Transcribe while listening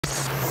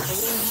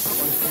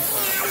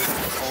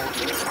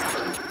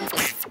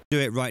Do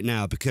it right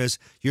now because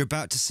you're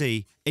about to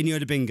see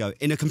Innuendo Bingo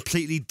in a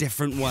completely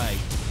different way.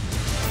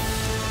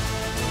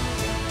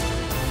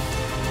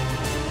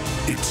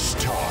 It's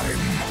time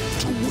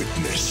to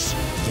witness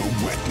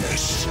the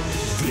wetness.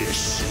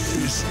 This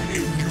is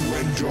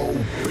Innuendo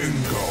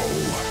Bingo.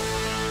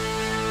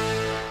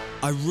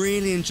 I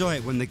really enjoy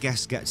it when the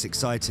guest gets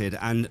excited,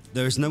 and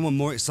there is no one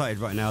more excited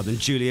right now than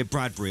Julie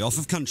Bradbury off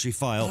of Country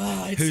File.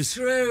 Oh, it's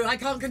true. I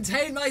can't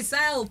contain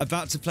myself.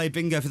 About to play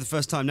bingo for the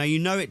first time. Now, you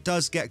know it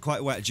does get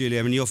quite wet,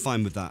 Julia, and you're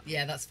fine with that.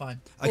 Yeah, that's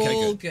fine. Okay,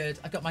 all good.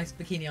 I've got my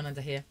bikini on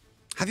under here.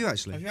 Have you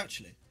actually? Have you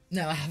actually?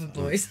 No, I haven't,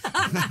 boys.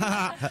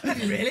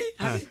 Have you really?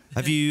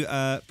 Have you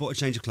bought a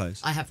change of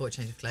clothes? I have bought a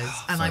change of clothes,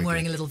 and I'm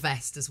wearing a little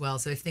vest as well.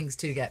 So if things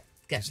do get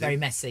very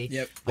messy,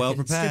 Yep. Well I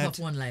can prepared. strip off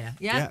one layer.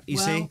 Yeah, you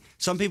see,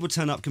 some people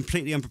turn up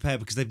completely unprepared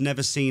because they've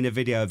never seen a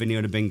video of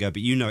Innuendo Bingo,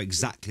 but you know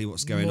exactly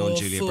what's going on,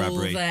 Julia fool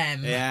Bradbury.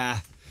 them. Yeah.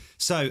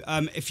 So,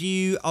 if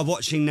you are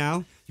watching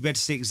now, you'll be able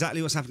to see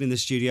exactly what's happening in the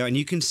studio, and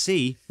you can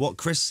see what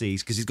Chris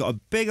sees because he's got a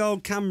big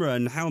old camera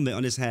and helmet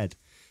on his head.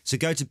 So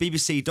go to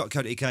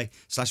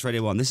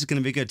bbc.co.uk/Radio 1. This is going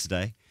to be good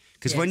today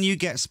because when you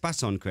get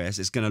spat on, Chris,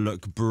 it's going to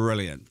look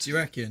brilliant. Do you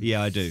reckon?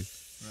 Yeah, I do.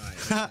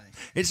 Right. Okay.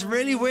 It's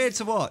really weird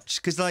to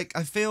watch because, like,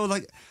 I feel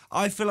like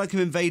I'm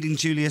invading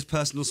Julia's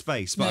personal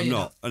space, but No, I'm you're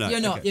not. Oh, no,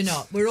 You're not. okay. You're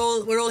not. We're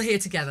all here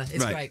together.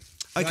 It's Right. great.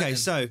 Okay, Right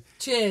so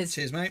Cheers.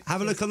 Cheers, mate. have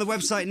a look on the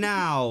website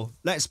now.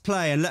 Let's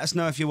play and let us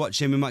know if you're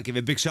watching. We might give you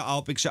a big shout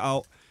out. Big shout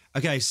out.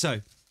 Okay,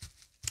 so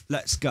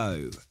let's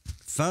go.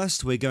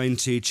 First, we're going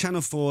to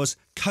Channel 4's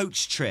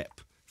Coach Trip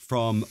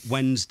from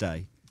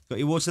Wednesday. Got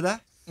your water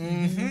there?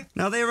 Mm-hmm.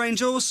 Now, they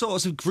arrange all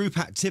sorts of group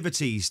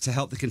activities to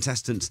help the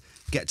contestants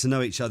get to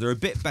know each other a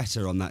bit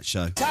better on that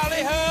show.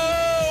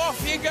 Tally-ho!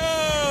 Off you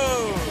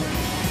go!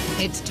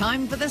 It's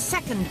time for the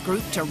second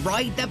group to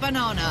ride the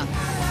banana.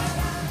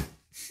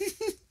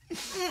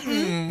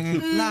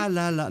 La,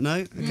 la, la.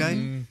 No?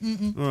 Okay.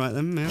 All right,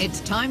 then. Yeah.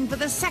 It's time for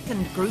the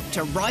second group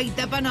to ride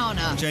the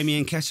banana. Jamie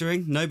and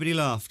Kettering, nobody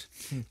laughed.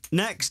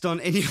 Next on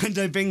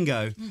Innuendo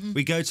Bingo,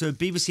 we go to a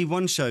BBC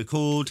One show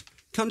called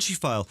Country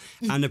File,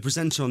 and a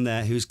presenter on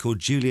there who's called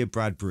Julia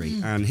Bradbury.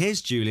 And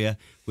here's Julia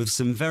with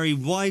some very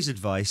wise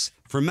advice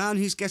for a man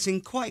who's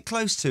getting quite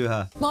close to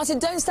her. Martin,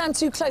 don't stand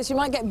too close, you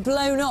might get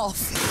blown off.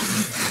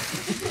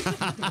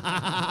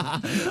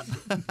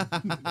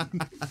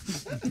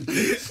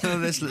 Oh,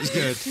 this looks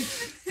good.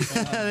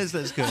 This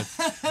looks good.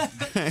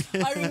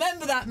 I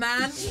remember that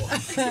man.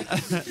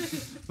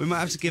 We might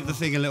have to give the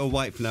thing a little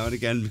wipe now and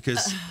again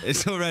because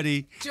it's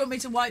already... Do you want me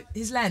to wipe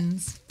his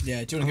lens?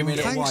 Yeah, do you want to give me a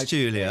little Thanks, wipe?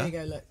 Julia. There you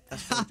go, look.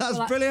 That's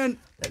brilliant.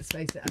 Let's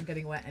face it, I'm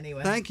getting wet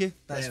anyway. Thank you.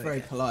 That's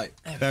very polite.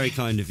 Very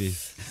kind of you.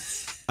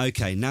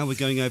 Okay, now we're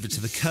going over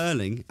to the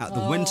curling at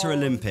the Winter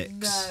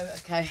Olympics. No,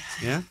 okay.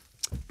 Yeah?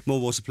 More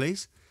water,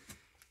 please.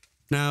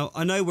 Now,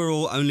 I know we're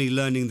all only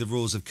learning the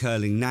rules of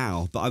curling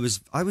now, but I was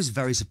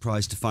very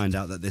surprised to find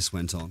out that this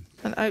went on.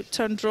 An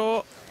out-turn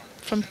draw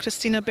from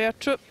Christina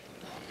Bertrup.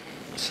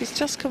 She's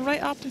just come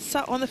right up and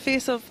sat on the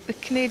face of the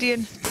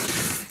Canadian.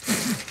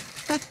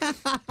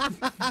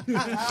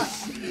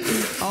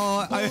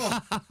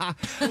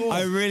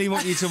 I really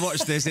want you to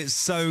watch this. It's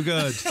so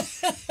good.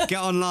 Get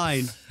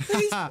online.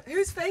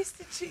 Whose face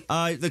did she...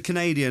 The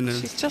Canadian.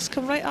 She's just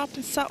come right up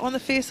and sat on the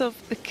face of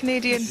the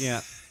Canadian.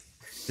 Yeah.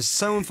 It's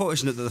so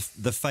unfortunate that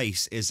the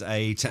face is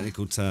a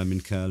technical term in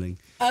curling.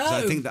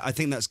 Oh. So I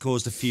think that's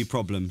caused a few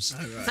problems.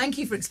 Oh, right. Thank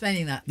you for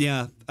explaining that.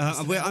 Yeah,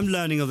 I'm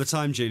learning all the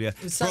time, Julia.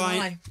 So am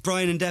I.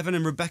 Brian and Devon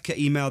and Rebecca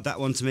emailed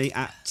that one to me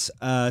at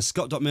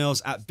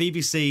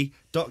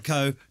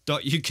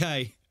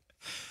scott.mills@bbc.co.uk.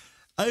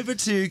 Over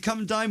to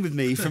Come Dine With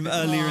Me from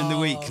earlier in the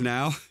week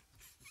now.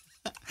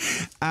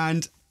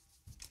 And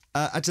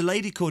at a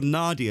lady called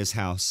Nadia's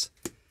house,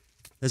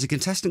 there's a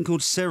contestant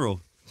called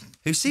Cyril,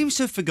 who seems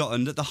to have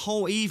forgotten that the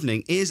whole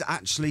evening is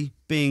actually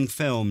being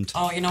filmed.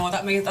 Oh, you know what?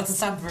 That's a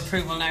stamp of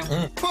approval now.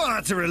 Well,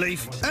 that's a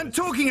relief. And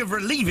talking of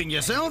relieving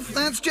yourself,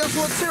 that's just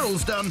what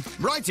Cyril's done.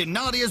 Right in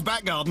Nadia's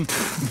back garden.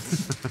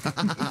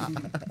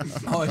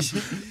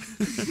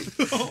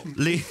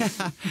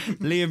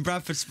 Liam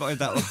Bradford spotted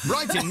that one.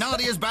 Right in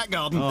Nadia's back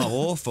garden.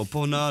 Oh, awful.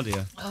 Poor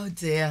Nadia. Oh,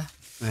 dear.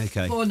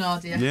 Okay. Poor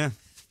Nadia. Yeah.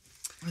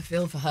 I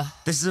feel for her.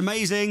 This is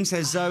amazing,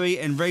 says Zoe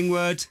in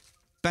Ringwood.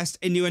 Best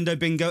Innuendo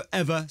Bingo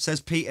ever, says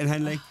Pete in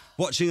Henley.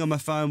 Watching on my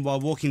phone while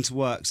walking to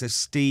work, says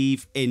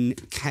Steve in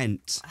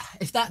Kent.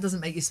 If that doesn't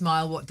make you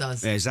smile, what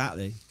does? Yeah,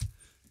 exactly.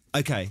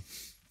 Okay.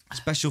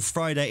 Special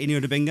Friday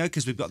Innuendo Bingo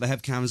because we've got the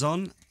headcams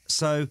on.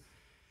 So,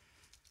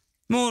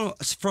 more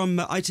from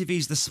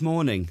ITV's This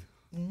Morning.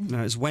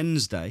 No, it's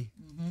Wednesday.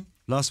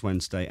 Last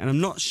Wednesday, and I'm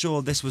not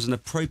sure this was an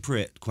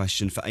appropriate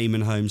question for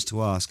Eamon Holmes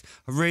to ask.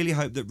 I really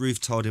hope that Ruth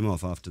told him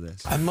off after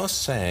this. I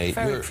must say,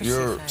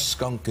 your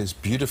skunk is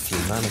beautifully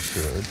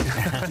manicured.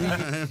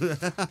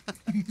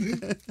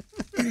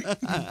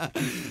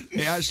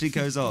 It actually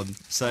goes on.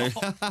 So,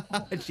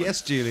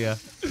 yes, Julia,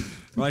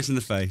 right in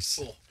the face.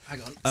 Oh,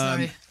 hang on.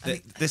 Sorry.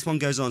 This one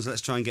goes on, so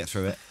let's try and get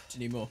through it. Do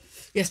you need more?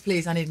 Yes,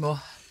 please, I need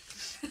more.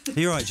 Are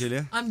you all right,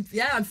 Julia? I'm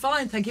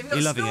fine, thank you. Have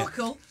you got a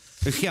snorkel?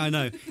 Yeah, I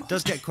know. It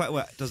does get quite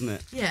wet, doesn't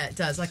it? Yeah, it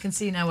does. I can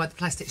see now where the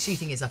plastic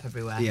sheeting is up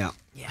everywhere. Yeah.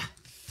 Yeah.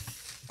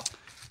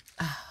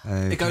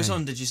 Okay. It goes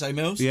on, did you say,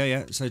 Mills?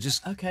 Yeah. So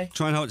just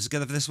try and hold it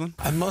together for this one.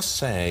 I must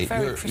say,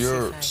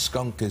 your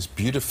skunk is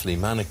beautifully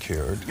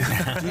manicured.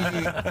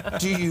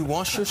 do you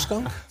wash your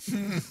skunk?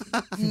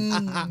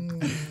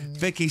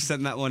 Vicky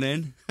sent that one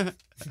in.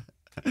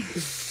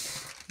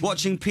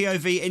 Watching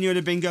POV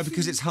Innuendo Bingo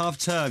because it's half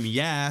term.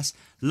 Yes.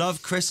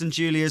 Love Chris and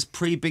Julia's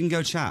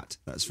pre-bingo chat.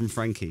 That's from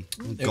Frankie.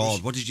 Oh,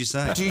 God, what did you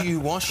say? Do you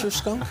wash your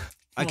skunk?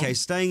 Okay,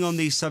 staying on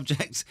the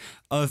subject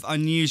of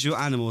unusual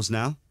animals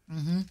now.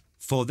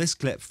 For this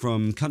clip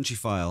from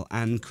Countryfile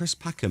and Chris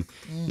Packham.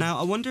 Now,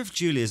 I wonder if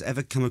Julia's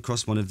ever come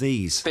across one of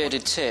these.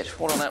 Bearded tit.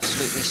 What an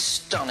absolutely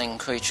stunning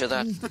creature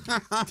that.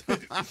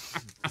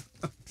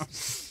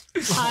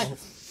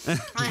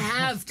 I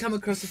have come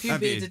across a few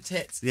bearded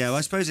tits. Yeah, well,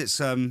 I suppose it's...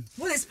 Well,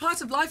 it's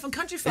part of life on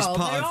Countryfile. It's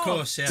part of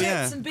course, yeah.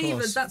 Tits and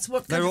beavers, that's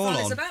what They're all Countryfile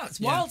is on. about. It's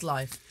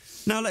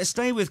wildlife. Now, let's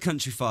stay with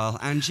Countryfile.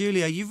 And,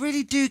 Julia, you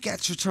really do get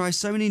to try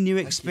so many new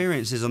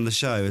experiences on the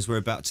show, as we're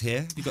about to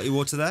hear. You got your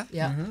water there?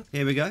 Yeah.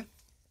 Here we go.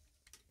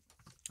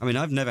 I mean,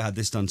 I've never had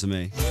this done to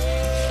me.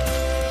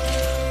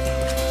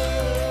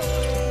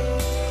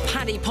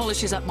 Paddy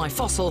polishes up my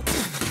fossil.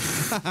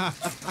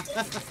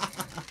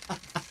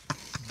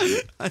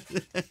 He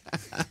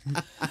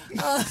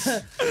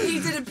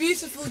did a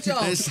beautiful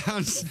job. It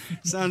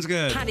sounds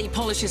good. Paddy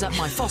polishes up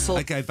my fossil.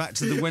 Okay, back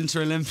to the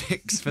Winter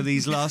Olympics for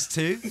these last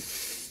two.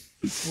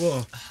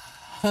 Whoa.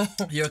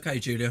 You okay,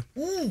 Julia?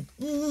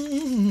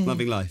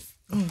 Loving life.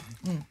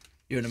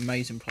 You're an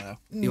amazing player.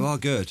 You are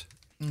good.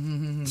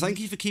 Thank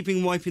you for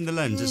keeping wiping the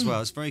lens as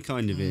well. It's very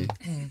kind of you.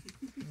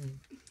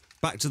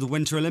 Back to the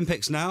Winter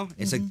Olympics now.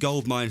 It's a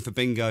gold mine for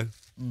bingo.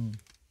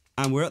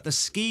 And we're at the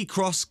ski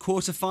cross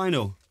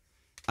quarter-final.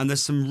 And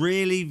there's some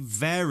really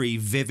very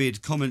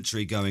vivid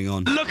commentary going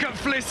on. Look at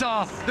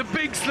Flissar, the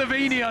big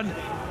Slovenian.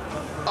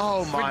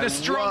 Oh my With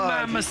the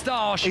strongman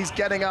moustache. He's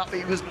getting up.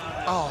 He was...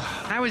 Oh.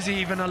 How is he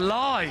even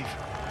alive?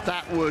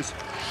 That was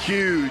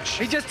huge.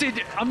 He just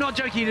did, I'm not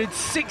joking, he did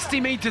 60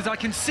 metres. I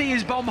can see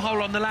his bomb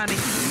hole on the landing.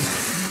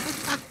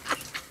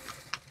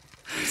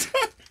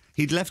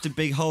 He'd left a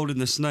big hole in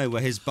the snow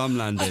where his bum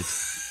landed.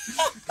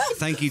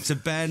 Thank you to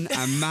Ben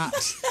and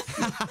Matt.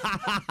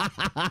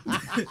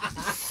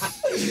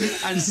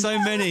 And so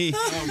many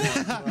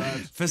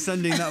for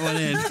sending that one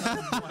in.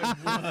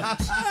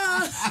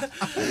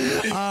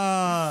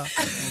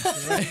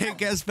 It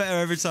gets better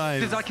every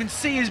time. Because I can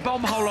see his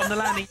bomb hole on the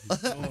landing.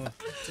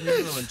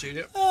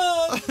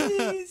 Oh,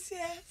 please,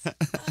 yes.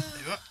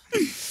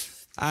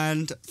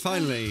 And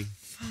finally...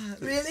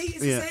 Really?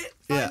 Is this it?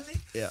 Finally?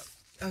 Yeah.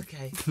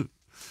 Okay.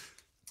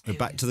 We're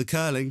back to the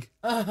curling.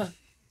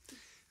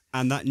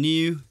 And that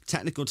new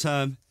technical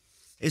term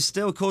is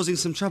still causing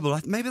some trouble.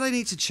 Maybe they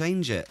need to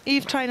change it.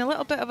 Eve trying a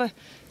little bit of a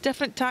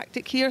different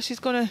tactic here. She's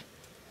going to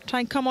try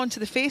and come onto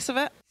the face of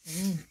it.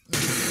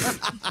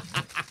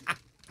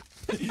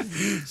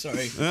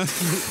 Sorry.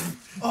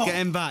 Get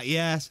him back,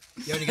 yes.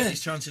 You only get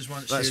these chances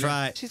once. That's Julia.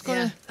 right. She's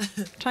going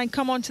to try and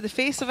come onto the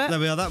face of it. There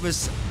we are. That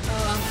was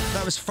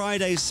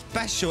Friday's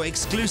special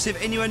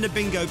exclusive Innuendo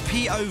Bingo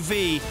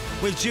POV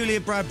with Julia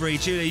Bradbury.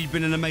 Julia, you've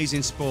been an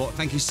amazing sport.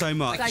 Thank you so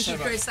much. Thank you,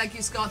 Chris. Thank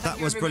you, Scott. Thank That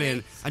you, was everybody.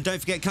 brilliant. And don't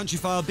forget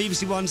Countryfile,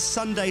 BBC One,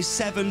 Sunday,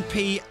 7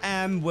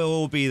 p.m. We'll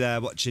all be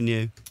there watching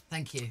you.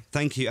 Thank you.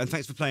 Thank you. And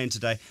thanks for playing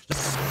today.